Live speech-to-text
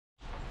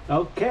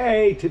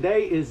Okay,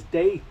 today is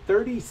day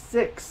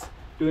 36,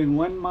 doing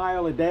 1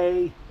 mile a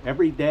day,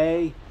 every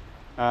day,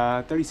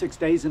 36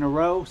 days in a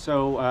row.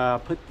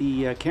 So put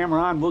the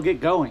camera on, we'll get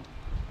going.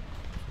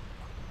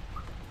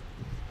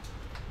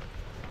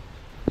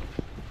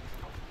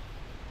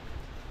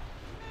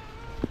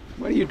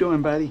 What are you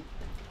doing, buddy?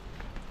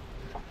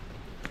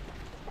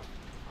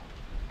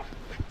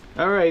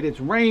 All right, it's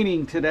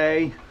raining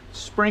today,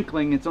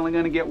 sprinkling. It's only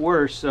going to get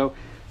worse, so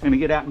I'm going to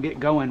get out and get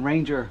going.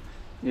 Ranger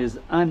is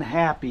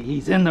unhappy.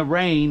 He's in the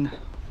rain,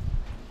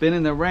 been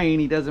in the rain.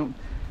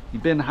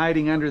 He's been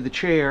hiding under the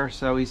chair,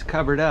 so he's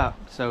covered up,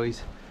 so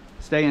he's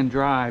staying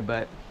dry,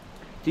 but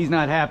he's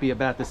not happy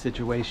about the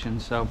situation.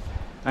 So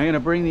I'm going to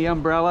bring the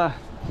umbrella,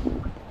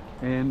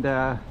 and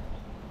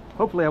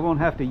hopefully I won't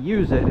have to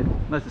use it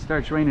unless it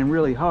starts raining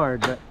really hard.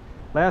 But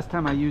last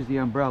time I used the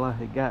umbrella,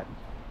 it got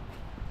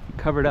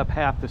covered up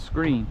half the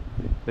screen,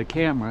 the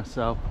camera,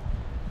 so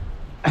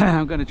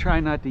I'm going to try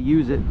not to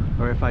use it,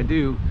 or if I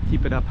do,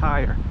 keep it up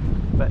higher.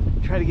 But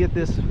try to get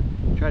this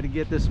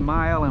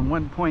mile and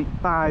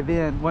 1.5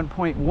 in,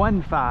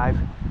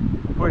 1.15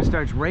 before it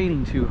starts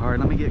raining too hard.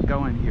 Let me get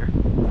going here.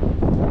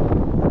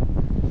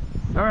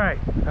 All right.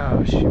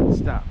 Oh shoot,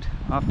 stopped.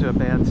 Off to a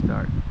bad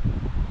start.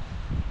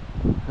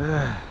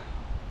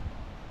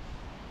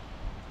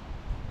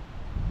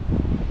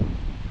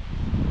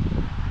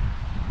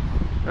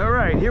 All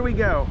right, here we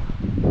go.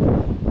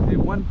 Do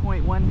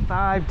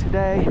 1.15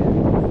 today.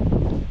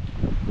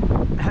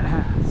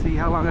 See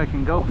how long I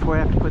can go before I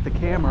have to put the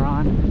camera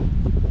on.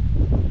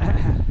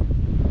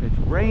 It's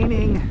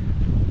raining.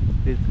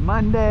 It's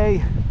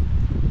Monday.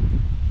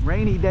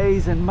 Rainy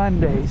days and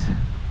Mondays.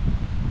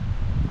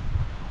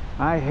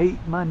 I hate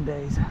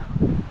Mondays.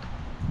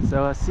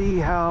 So I see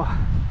how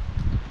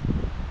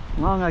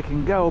long I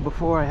can go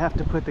before I have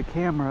to put the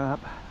camera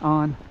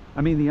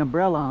the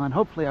umbrella on.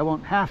 Hopefully I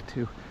won't have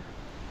to.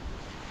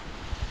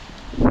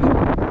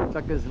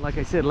 Because like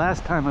I said,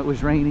 last time it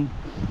was raining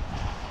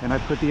and I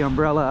put the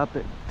umbrella up,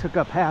 it took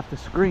up half the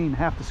screen.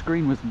 Half the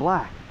screen was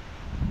black.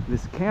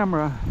 This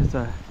camera is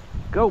a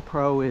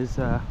GoPro, is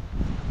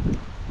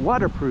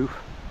waterproof,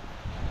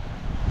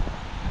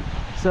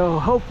 so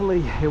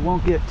hopefully it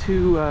won't get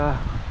too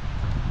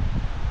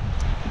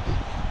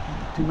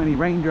many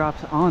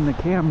raindrops on the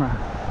camera,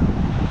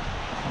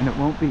 and it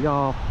won't be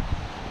all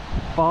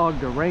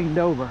fogged or rained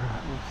over.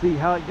 We'll see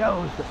how it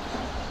goes. But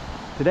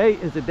today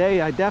is a day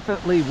I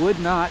definitely would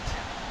not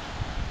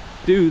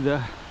do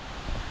the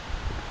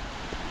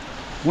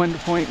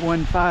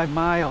 1.15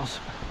 miles.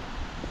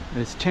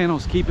 This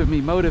channel's keeping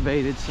me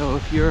motivated, so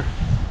if you're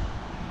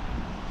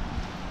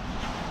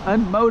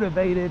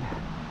unmotivated,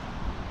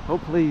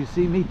 hopefully you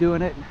see me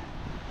doing it,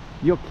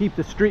 you'll keep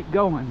the streak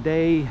going.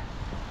 Today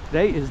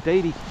is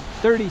day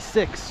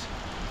 36.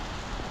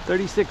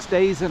 36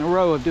 days in a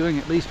row of doing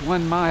at least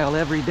 1 mile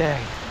every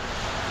day.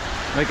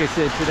 Like I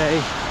said,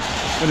 today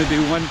I'm going to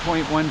do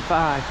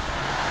 1.15.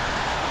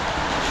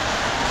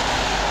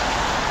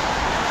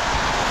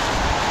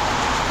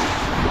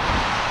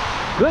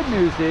 Good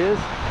news is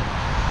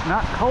it's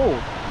not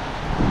cold.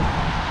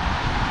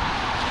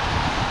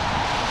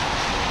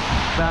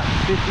 About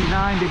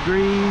 59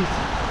 degrees.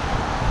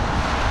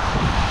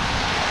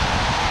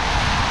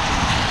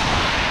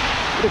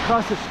 Get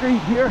across the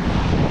street here.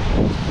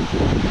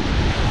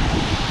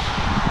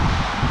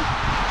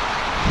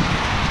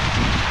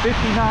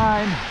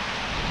 '59.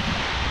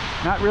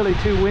 Not really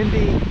too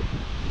windy.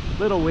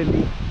 Little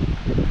windy,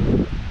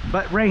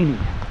 but rainy.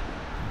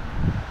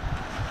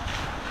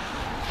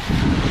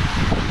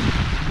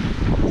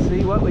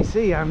 See what we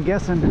see. I'm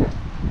guessing,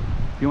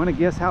 if you want to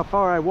guess how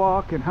far I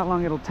walk and how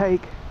long it'll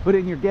take, put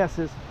in your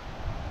guesses,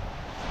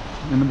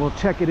 and then we'll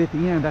check it at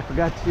the end. I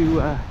forgot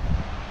to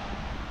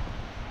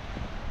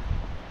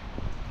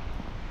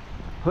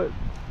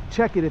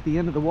check it at the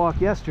end of the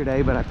walk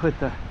yesterday, but I put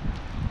the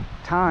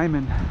time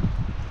and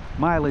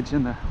mileage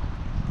in the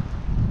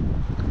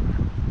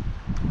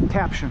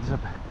captions of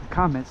the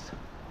comments,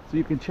 so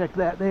you can check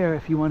that there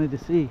if you wanted to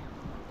see.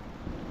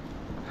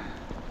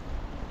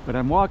 But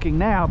I'm walking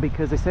now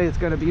because they say it's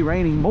going to be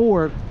raining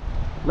more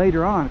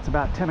later on. It's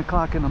about 10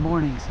 o'clock in the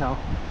morning, so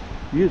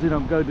I usually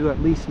don't go to at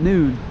least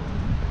noon.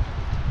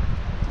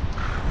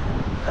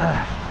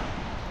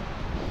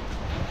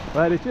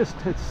 But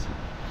it's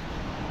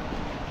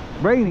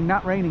raining,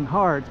 not raining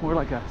hard. It's more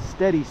like a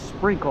steady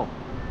sprinkle.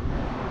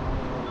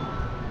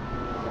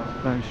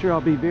 But I'm sure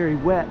I'll be very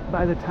wet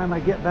by the time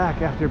I get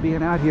back after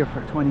being out here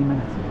for 20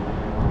 minutes.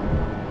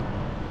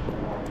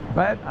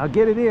 But I'll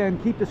get it in,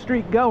 keep the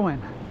streak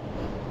going.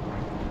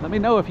 Let me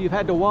know if you've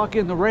had to walk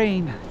in the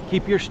rain.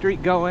 Keep your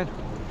streak going.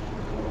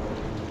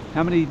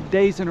 How many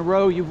days in a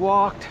row you've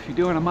walked. If you're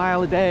doing 1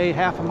 mile a day,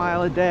 half a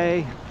mile a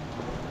day.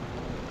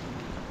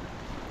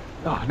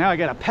 Oh, now I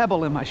got a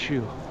pebble in my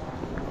shoe.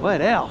 What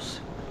else?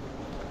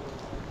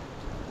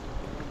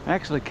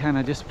 Actually, kind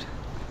of just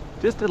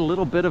a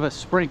little bit of a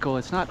sprinkle.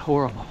 It's not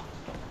horrible.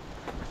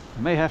 I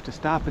may have to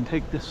stop and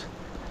take this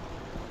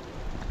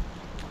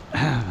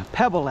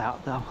pebble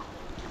out though.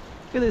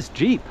 Look at this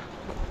Jeep.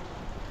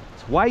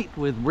 It's white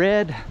with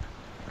red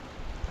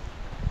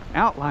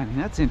outlining.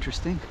 That's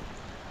interesting.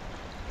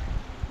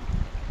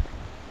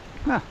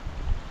 Huh.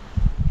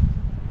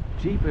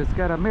 Jeep has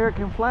got an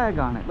American flag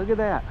on it. Look at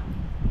that.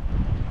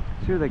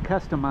 Sure they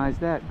customized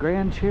that.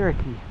 Grand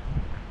Cherokee.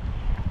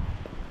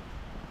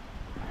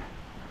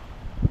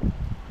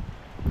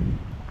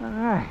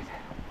 Alright.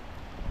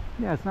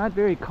 Yeah, it's not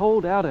very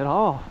cold out at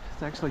all.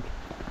 It's actually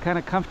kind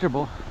of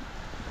comfortable.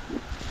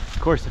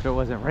 Of course, if it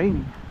wasn't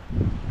raining.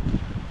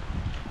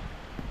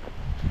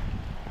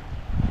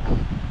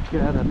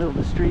 Get out of the middle of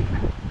the street.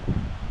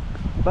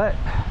 But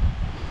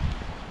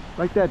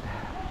like that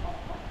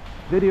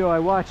video I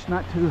watched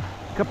a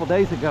couple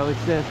days ago, it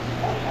says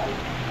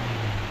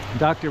the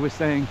doctor was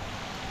saying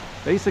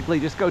basically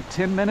just go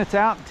 10 minutes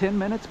out, 10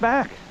 minutes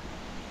back.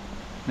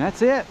 And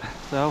that's it.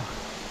 So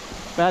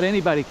about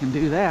anybody can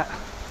do that.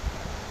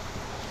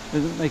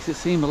 It makes it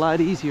seem a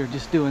lot easier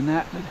just doing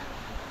that. But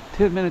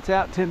 10 minutes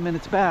out, 10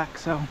 minutes back.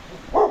 So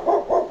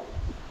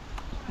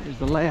there's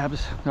the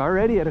labs. They're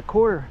already at a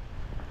quarter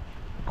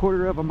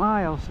of a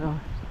mile, so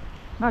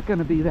not going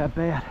to be that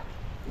bad.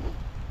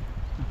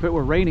 If it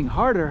were raining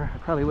harder, I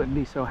probably wouldn't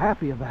be so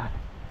happy about it.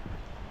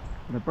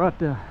 But I brought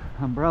the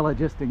umbrella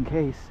just in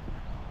case.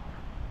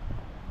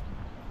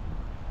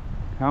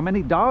 How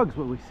many dogs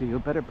will we see? We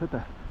better put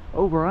the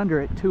over under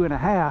at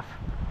 2.5.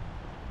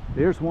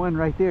 There's one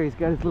right there. He's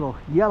got his little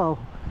yellow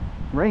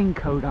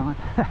raincoat on.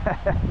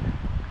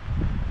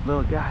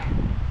 Little guy.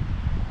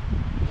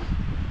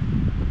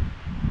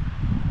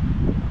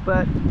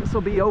 But this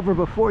will be over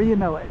before you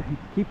know it.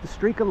 Keep the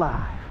streak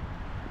alive.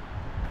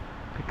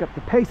 Pick up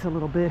the pace a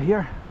little bit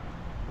here.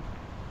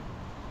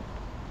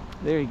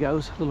 There he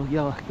goes, little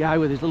yellow guy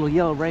with his little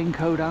yellow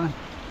raincoat on.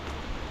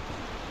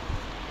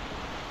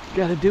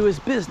 Got to do his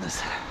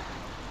business.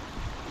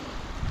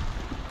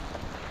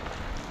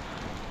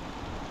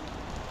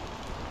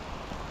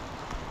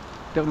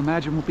 Don't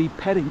imagine we'll be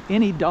petting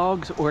any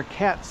dogs or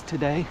cats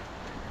today,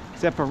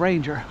 except for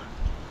Ranger.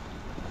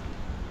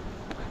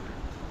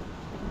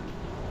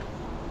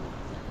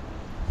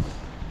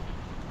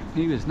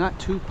 He was not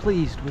too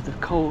pleased with the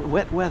cold,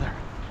 wet weather.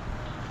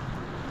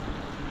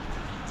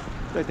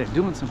 Looks like they're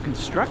doing some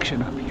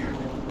construction up here.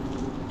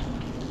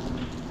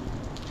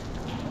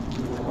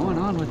 What's going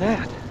on with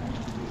that?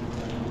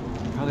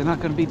 Probably not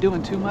going to be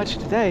doing too much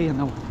today in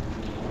the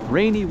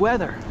rainy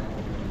weather.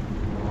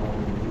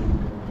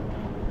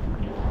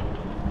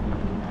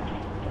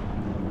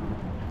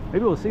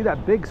 Maybe we'll see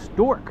that big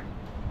stork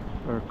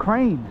or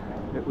crane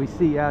that we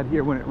see out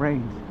here when it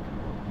rains.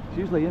 It's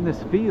usually in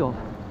this field.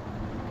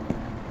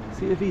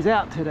 See if he's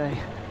out today.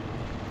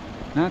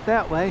 Not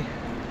that way.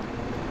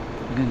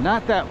 And then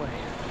not that way.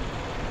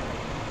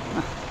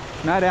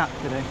 Not out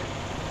today.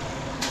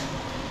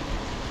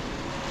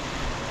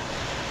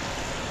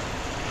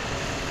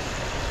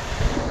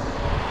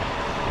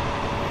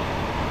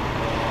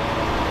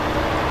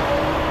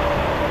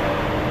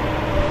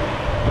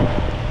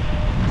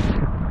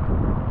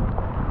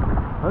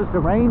 Supposed to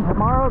rain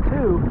tomorrow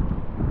too.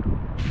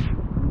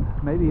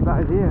 Maybe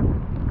by then.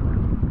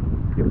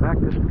 Get back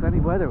to the sunny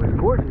weather. It was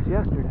gorgeous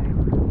yesterday.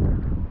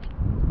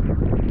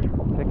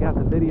 Check out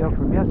the video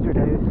from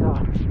yesterday. We saw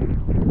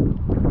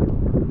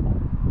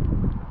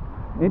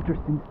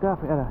interesting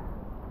stuff. We had a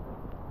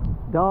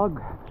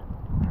dog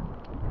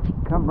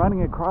come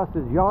running across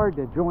his yard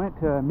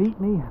to meet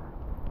me.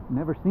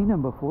 Never seen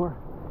him before.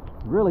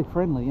 Really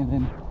friendly. And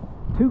then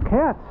 2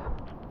 cats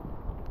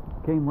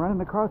came running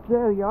across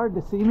the yard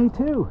to see me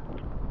too.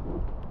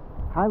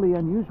 Highly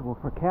unusual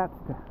for cats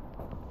to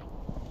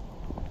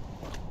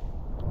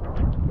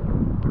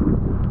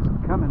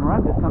come and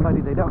run to somebody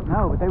they don't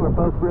know, but they were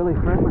both really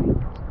friendly.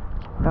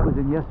 That was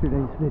in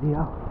yesterday's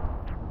video.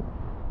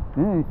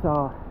 And then I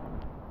saw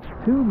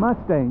 2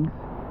 Mustangs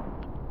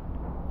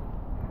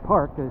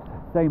parked, as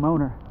same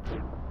owner,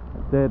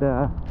 that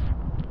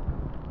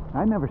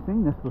I'd never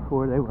seen this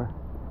before. They were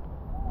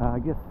I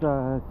guess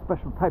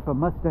special type of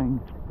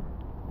Mustangs,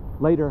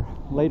 later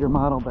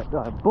model, but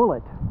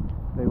Bullitt.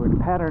 They were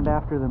patterned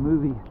after the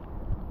movie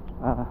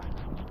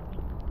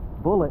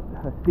Bullitt.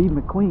 Steve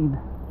McQueen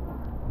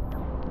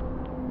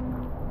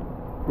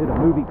did a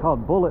movie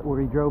called Bullitt where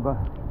he drove a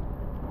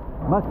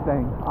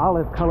Mustang,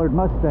 olive-colored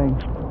Mustang,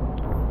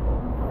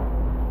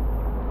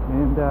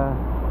 and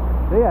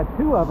they had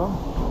 2 of them,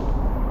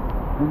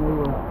 and they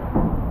were,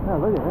 oh,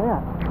 look at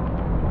that,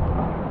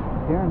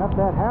 tearing up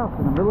that house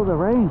in the middle of the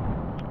rain.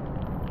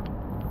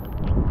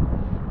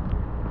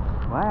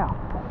 Wow,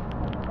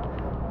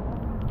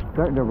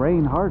 starting to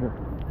rain harder.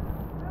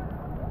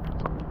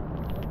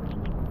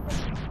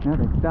 Now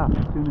they stopped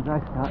as soon as I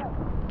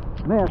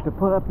stopped. May have to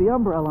put up the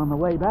umbrella on the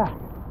way back.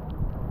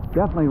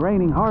 Definitely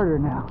raining harder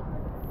now.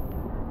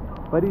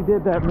 But he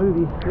did that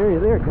movie.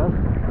 There it goes.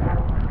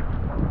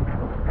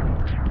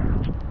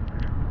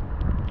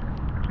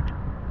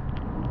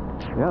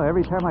 Well,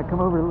 every time I come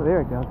over,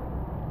 there it goes.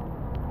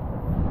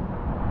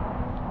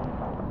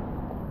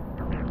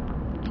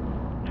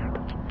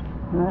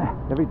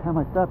 Every time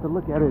I stop to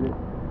look at it, it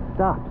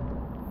stops.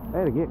 I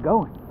had to get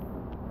going.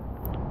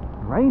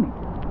 It's raining.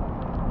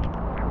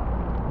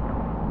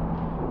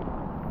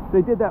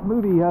 They did that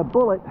movie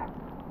Bullet,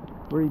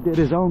 where he did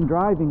his own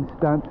driving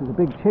stunts. There's a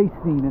big chase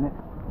scene in it,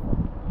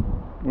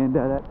 and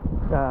that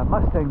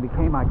Mustang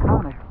became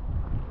iconic.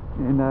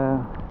 And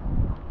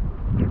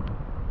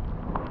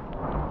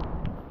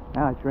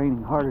now it's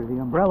raining harder. The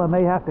umbrella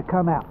may have to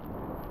come out.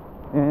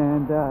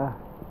 And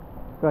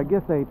so I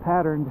guess they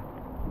patterned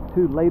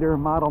 2 later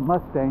model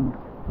Mustangs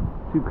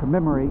to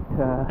commemorate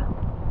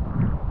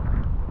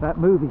that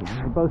movie.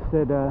 They both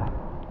said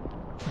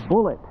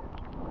Bullet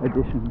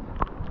editions.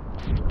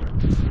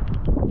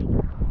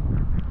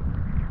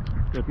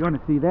 So if you want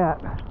to see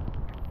that,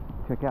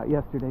 check out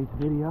yesterday's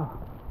video.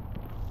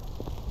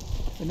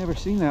 I've never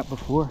seen that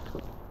before.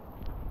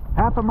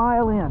 Half a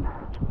mile in.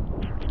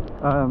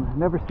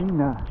 Never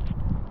seen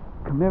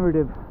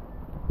commemorative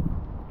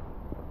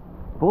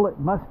Bullet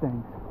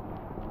Mustangs.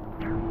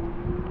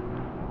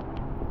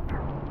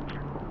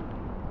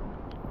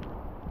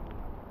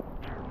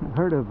 I've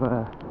heard of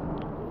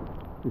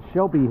the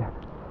Shelby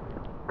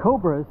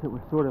Cobras that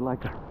were sort of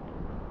like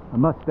a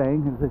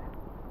Mustang. It was a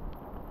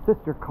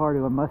sister car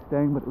to a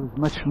Mustang, but it was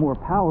much more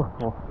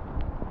powerful.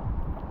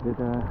 That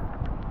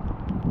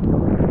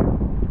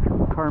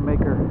car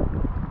maker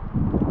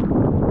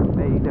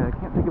made, I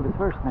can't think of his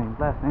first name, his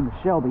last name is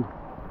Shelby.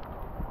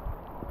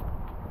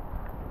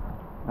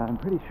 I'm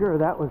pretty sure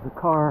that was the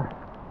car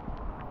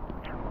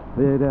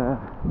that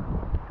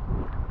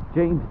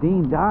James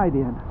Dean died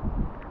in,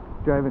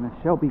 driving a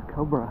Shelby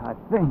Cobra, I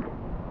think,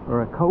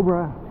 or a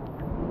Cobra.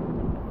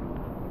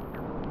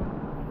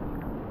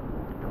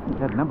 It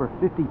had number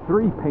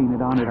 53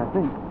 painted on it, I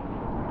think.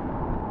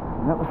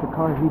 And that was the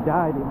car he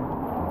died in.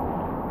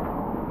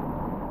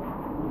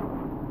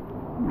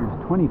 He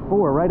was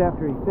 24 right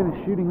after he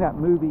finished shooting that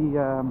movie.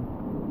 I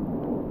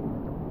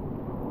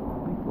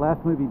think the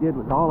last movie he did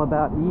was All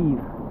About Eve.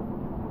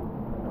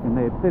 And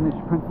they had finished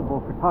principal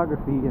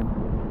photography, and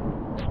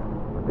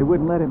they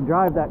wouldn't let him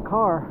drive that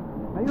car.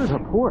 Maybe it was a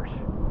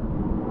Porsche.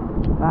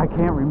 I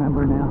can't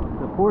remember now. It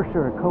was a Porsche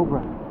or a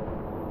Cobra.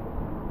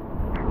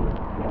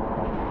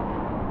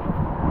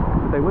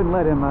 But they wouldn't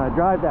let him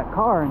drive that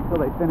car until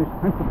they finished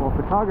principal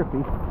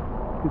photography,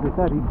 because they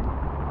thought he'd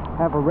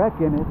have a wreck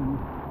in it, and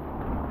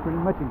pretty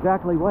much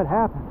exactly what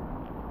happened.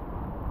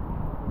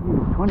 He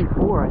was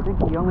 24. I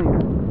think he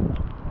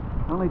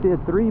only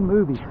did 3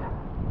 movies.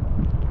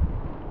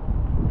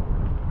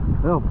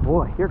 Oh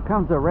boy, here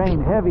comes the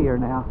rain heavier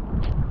now.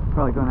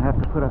 Probably going to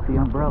have to put up the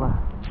umbrella.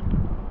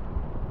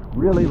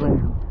 Really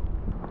raining.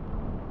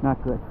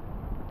 Not good.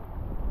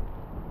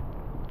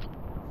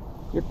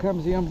 Here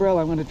comes the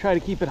umbrella. I'm going to try to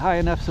keep it high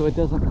enough so it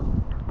doesn't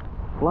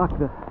block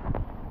the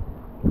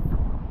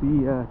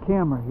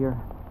camera here.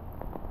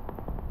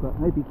 But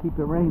maybe keep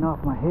the rain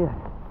off my head.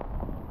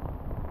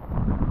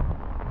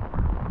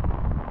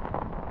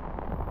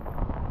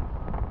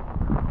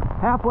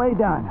 Halfway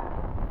done.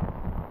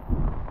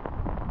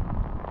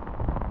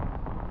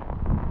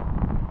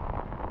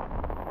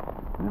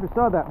 I never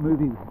saw that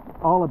movie,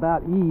 All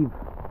About Eve.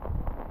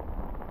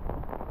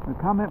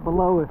 Comment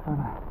below if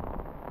I'm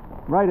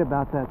right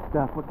about that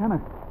stuff. What kind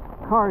of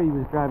car he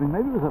was driving?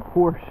 Maybe it was a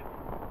Porsche.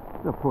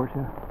 It was a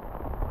Porsche.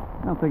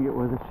 I don't think it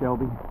was a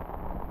Shelby.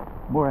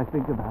 The more I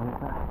think about it,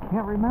 I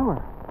can't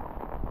remember.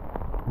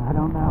 I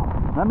don't know.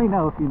 Let me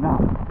know if you know.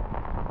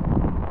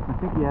 I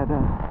think he had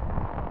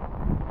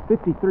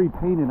 53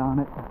 painted on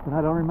it, but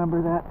I don't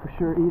remember that for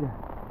sure either.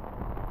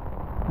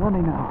 Let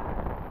me know.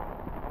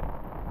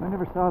 I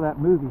never saw that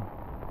movie.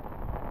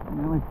 I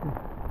only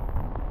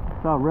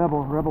saw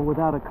Rebel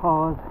Without a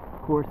Cause,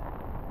 of course.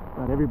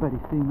 But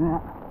everybody's seen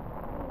that.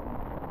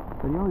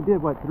 But he only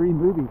did, what, 3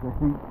 movies, I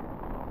think.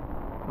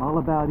 All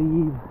About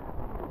Eve,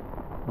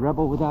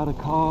 Rebel Without a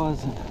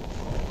Cause,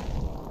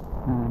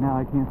 and now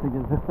I can't think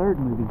of the 3rd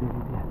movie that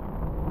he did.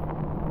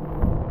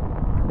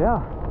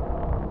 Yeah.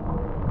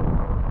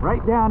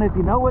 Write down if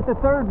you know what the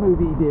 3rd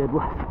movie he did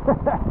was.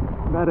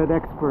 Not an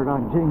expert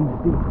on James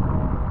Dean.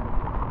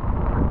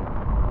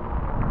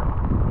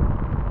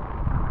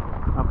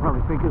 I'll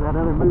probably think of that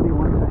other movie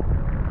once I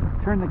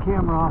turn the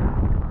camera off.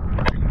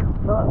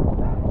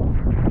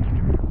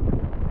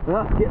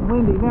 Well, it's getting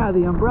windy now.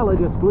 The umbrella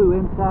just blew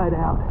inside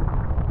out.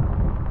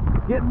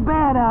 It's getting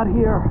bad out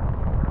here.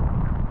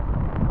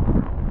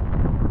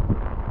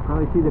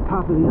 Probably see the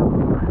top of the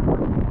umbrella.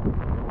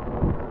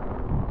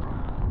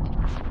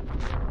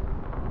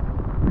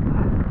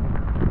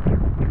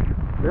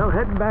 Well,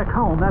 heading back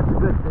home, that's a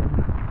good thing.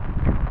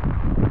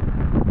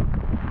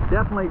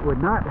 Definitely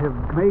would not have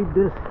made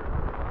this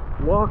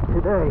walk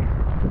today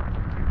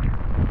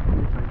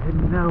if I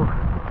didn't know.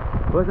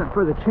 It wasn't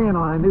for the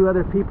channel. I knew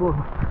other people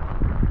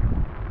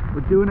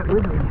were doing it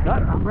with me.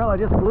 That umbrella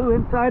just blew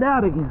inside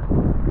out again.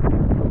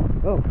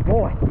 Oh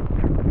boy.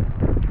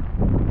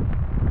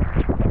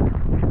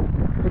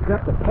 Picked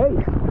up the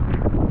pace.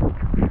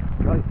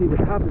 Probably see the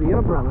top of the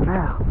umbrella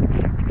now.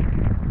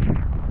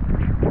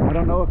 I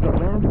don't know if the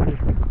lens is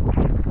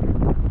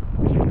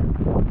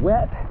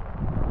wet.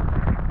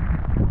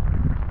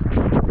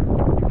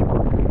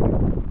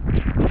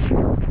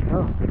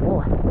 Oh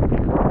boy.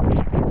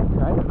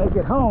 Trying to make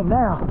it home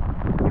now.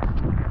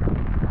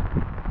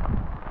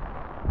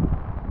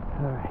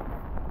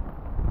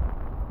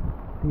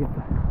 See if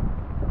the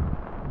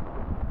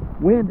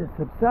wind has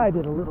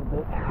subsided a little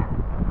bit.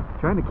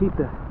 Trying to keep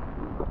the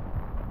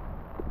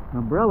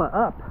umbrella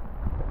up,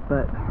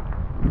 but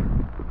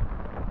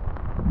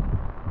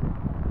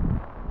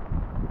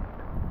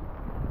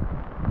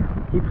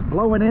keeps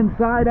blowing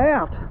inside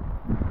out.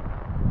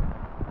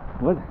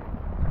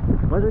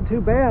 Wasn't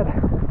too bad.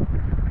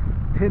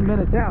 10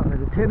 minutes out, or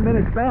the 10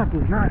 minutes back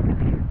is not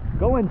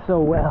going so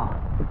well.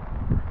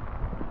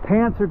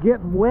 Pants are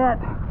getting wet.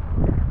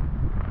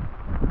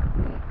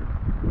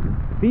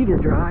 Feet are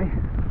dry.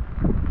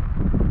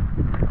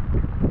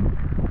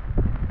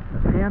 The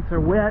pants are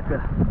wet. The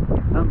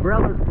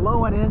umbrella's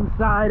blowing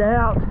inside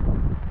out.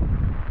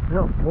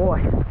 Oh boy.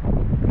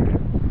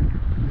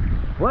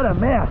 What a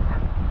mess.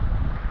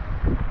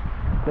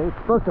 It's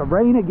supposed to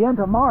rain again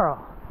tomorrow.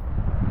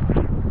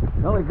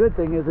 The only good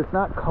thing is it's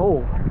not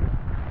cold.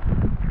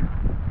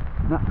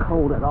 Not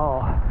cold at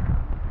all.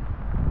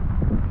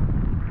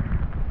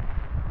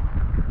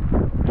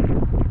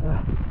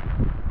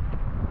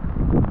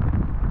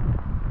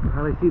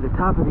 Probably see the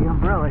top of the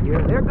umbrella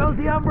here. There goes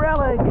the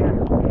umbrella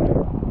again.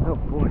 Oh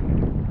boy.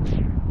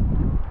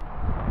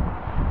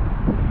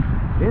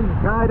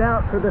 Inside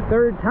out for the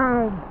third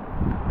time.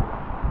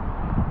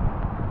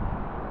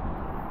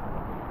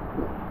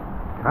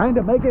 Trying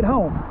to make it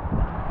home.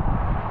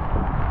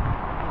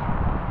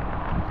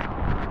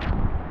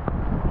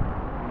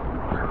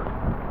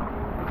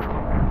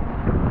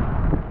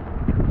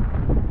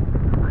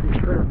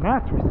 Put a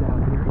mattress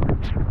out here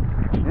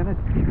and a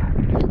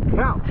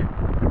couch.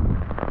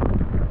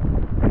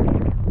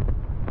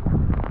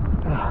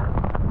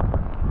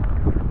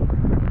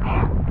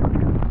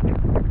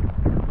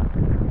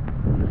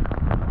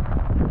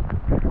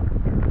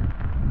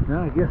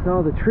 Now I guess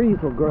all the trees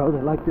will grow.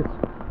 They like this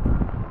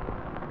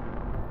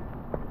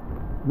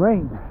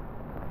rain.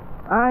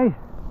 I,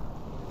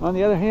 on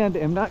the other hand,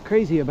 am not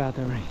crazy about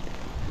the rain.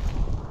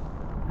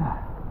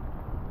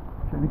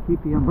 Trying to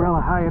keep the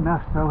umbrella high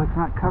enough so it's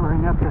not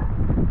covering up the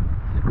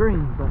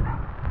screen, but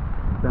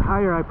the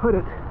higher I put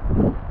it,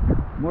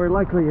 more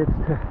likely it's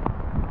to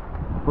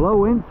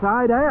blow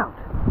inside out.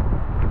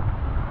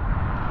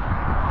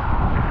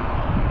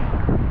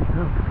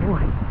 Oh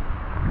boy.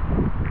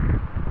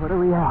 What are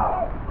we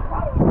at?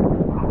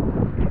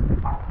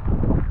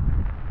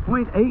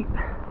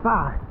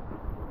 0.85.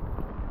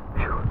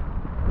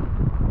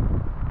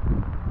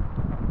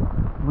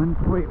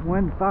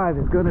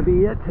 1.15 is going to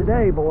be it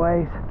today,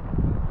 boys.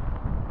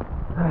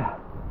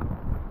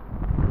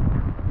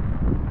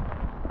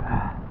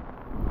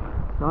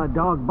 Saw a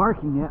dog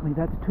barking at me.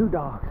 That's 2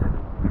 dogs. I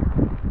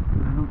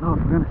don't know if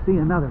we're going to see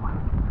another one.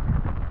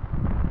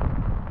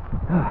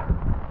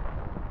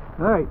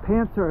 Alright,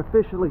 pants are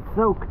officially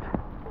soaked.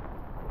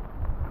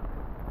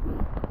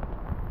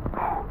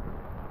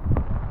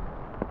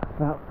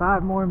 About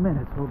 5 more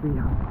minutes we'll be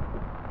home.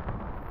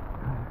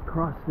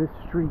 Across this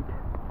street.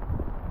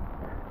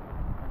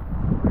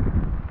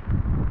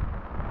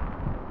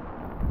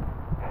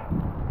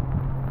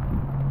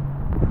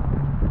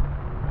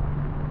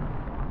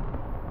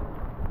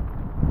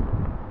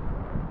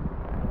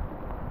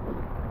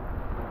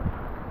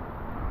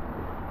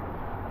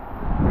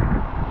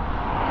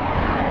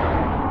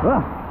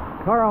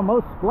 Car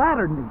almost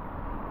splattered me.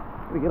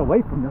 Gotta get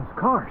away from those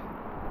cars.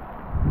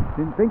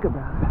 Didn't think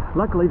about it.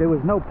 Luckily there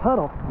was no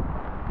puddle.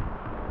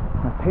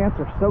 My pants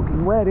are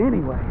soaking wet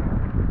anyway.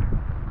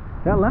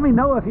 Now let me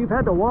know if you've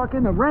had to walk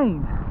in the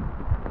rain.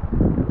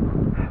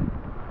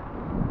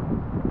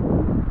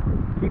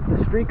 Keep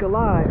the streak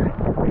alive. I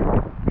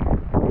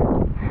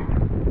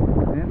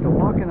have to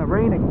walk in the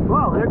rain again.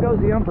 Whoa, there goes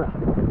the umbrella.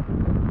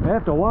 I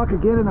have to walk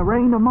again in the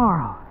rain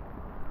tomorrow.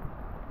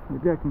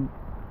 Maybe I can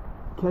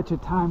catch a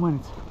time when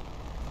it's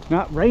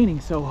not raining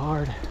so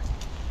hard.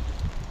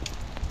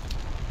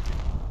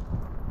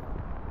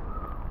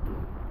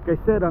 Like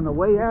I said, on the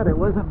way out it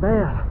wasn't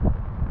bad.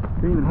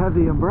 Didn't even have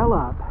the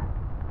umbrella up.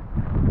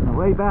 On the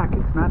way back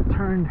it's not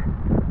turned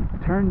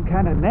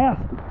kind of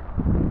nasty.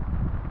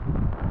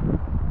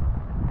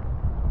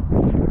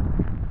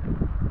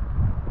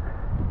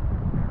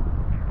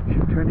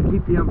 Trying to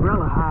keep the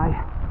umbrella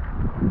high.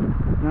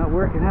 Not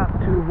working out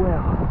too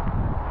well.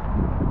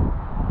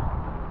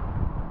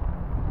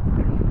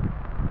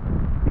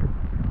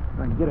 If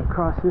I can get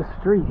across this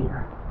street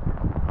here.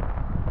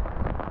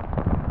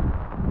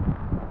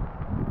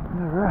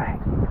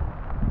 Alright.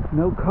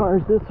 No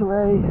cars this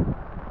way.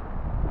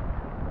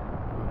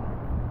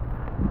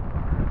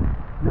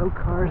 No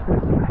cars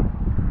this way.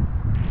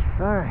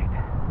 Alright.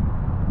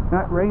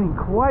 Not raining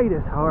quite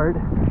as hard.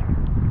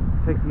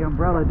 Take the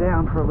umbrella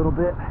down for a little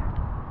bit.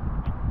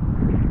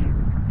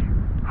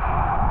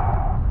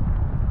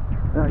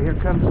 Oh, here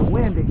comes the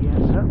wind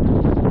again.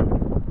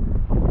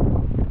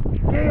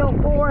 Gale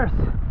force!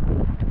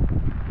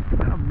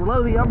 Gonna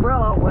blow the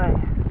umbrella away.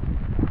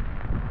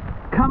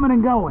 Coming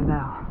and going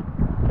now.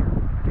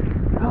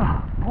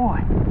 Oh boy.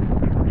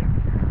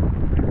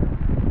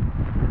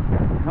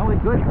 The only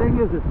good thing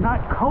is it's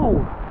not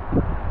cold.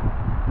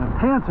 My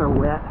pants are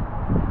wet.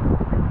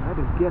 I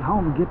just get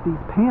home and get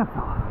these pants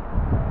off.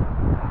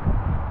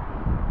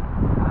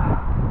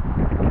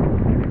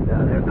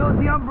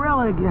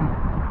 again.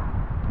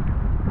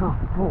 Oh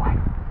boy,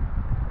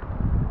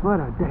 what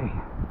a day.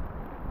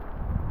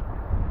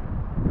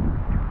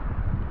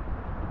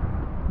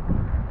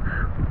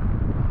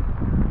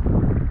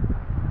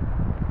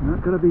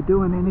 Not going to be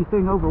doing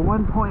anything over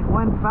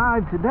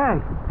 1.15 today.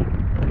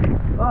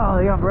 Oh,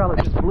 the umbrella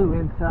just blew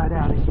inside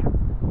out of here.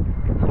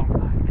 Oh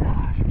my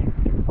gosh.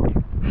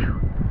 Whew.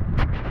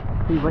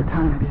 See what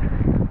time it is.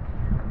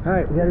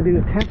 Alright, we got to do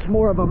a tenth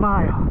more of a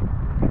mile.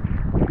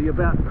 Be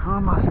about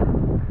almost.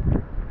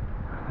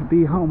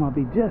 Be home. I'll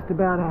be just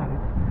about at it.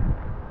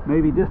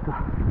 Maybe just a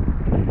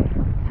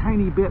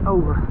tiny bit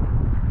over.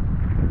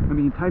 I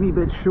mean, tiny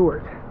bit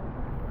short.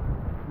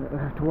 I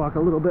have to walk a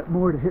little bit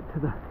more to hit to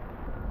the.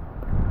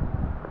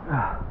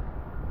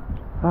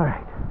 All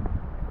right.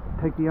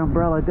 Take the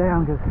umbrella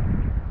down because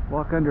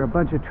walk under a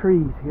bunch of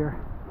trees here.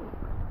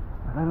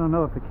 I don't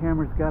know if the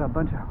camera's got a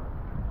bunch of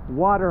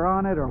water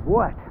on it or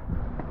what.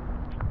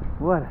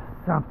 What a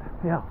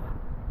something else.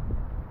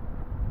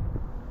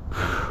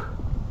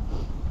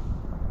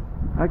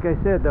 Like I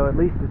said, though, at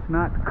least it's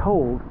not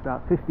cold.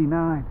 About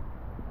 59.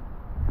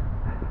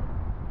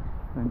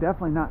 I'm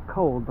definitely not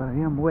cold, but I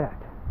am wet.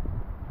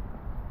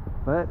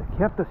 But I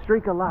kept the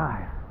streak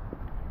alive.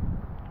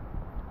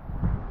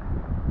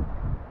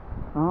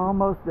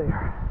 Almost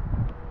there.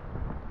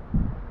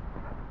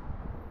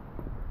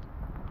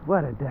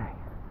 What a day.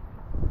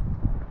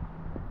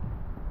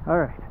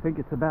 Alright, I think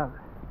it's about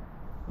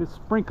just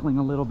sprinkling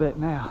a little bit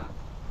now.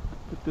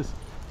 Put this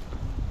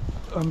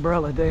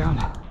umbrella down.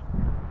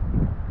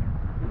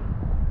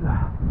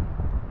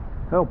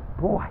 Oh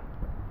boy.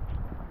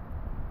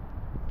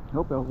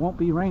 Hope it won't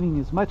be raining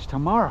as much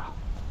tomorrow.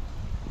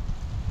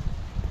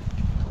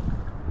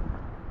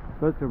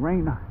 Supposed to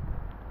rain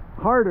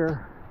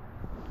harder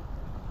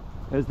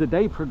as the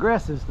day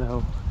progresses,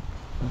 though.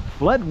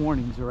 Flood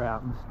warnings are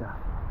out and stuff.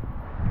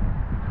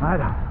 I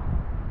don't know.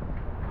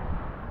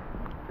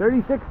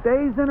 36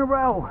 days in a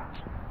row.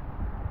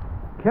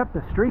 Kept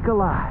the streak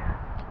alive.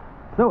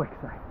 So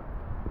excited.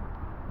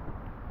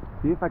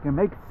 See if I can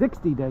make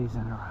 60 days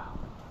in a row.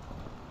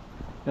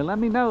 And let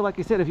me know, like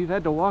I said, if you've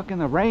had to walk in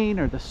the rain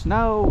or the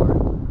snow, or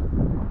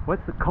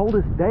what's the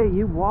coldest day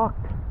you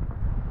walked.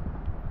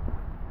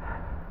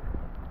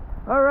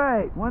 All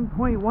right,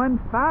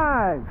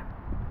 1.15.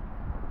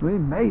 We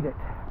made it.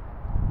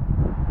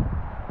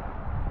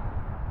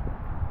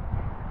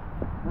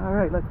 All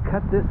right, let's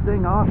cut this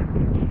thing off.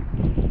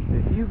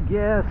 If you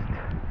guessed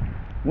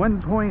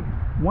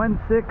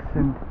 1.16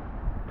 and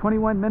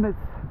 21 minutes,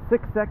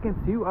 6 seconds,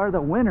 you are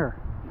the winner.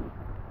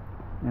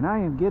 And I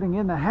am getting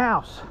in the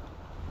house.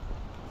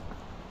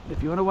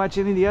 If you want to watch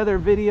any of the other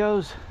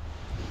videos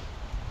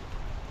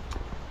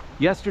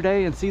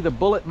yesterday and see the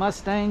Bullitt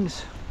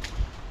Mustangs,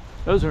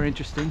 those are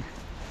interesting.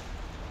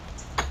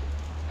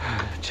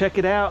 Check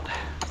it out.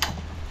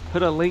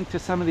 Put a link to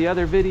some of the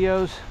other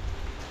videos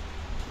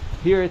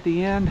here at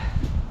the end.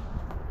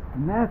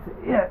 And that's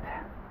it.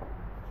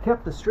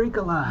 Kept the streak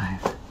alive.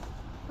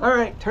 All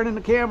right, turning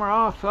the camera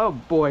off. Oh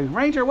boy,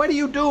 Ranger, what are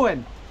you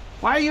doing?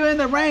 Why are you in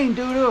the rain,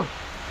 doo-doo?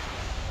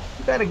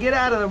 You better get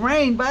out of the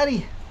rain,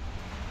 buddy.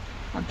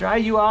 I'll dry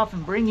you off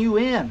and bring you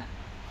in.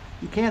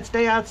 You can't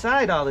stay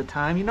outside all the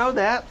time, you know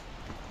that.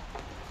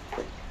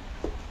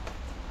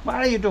 What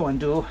are you doing,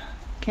 Doo?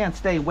 Can't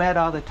stay wet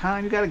all the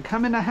time. You gotta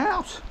come in the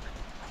house.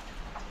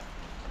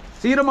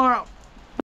 See you tomorrow.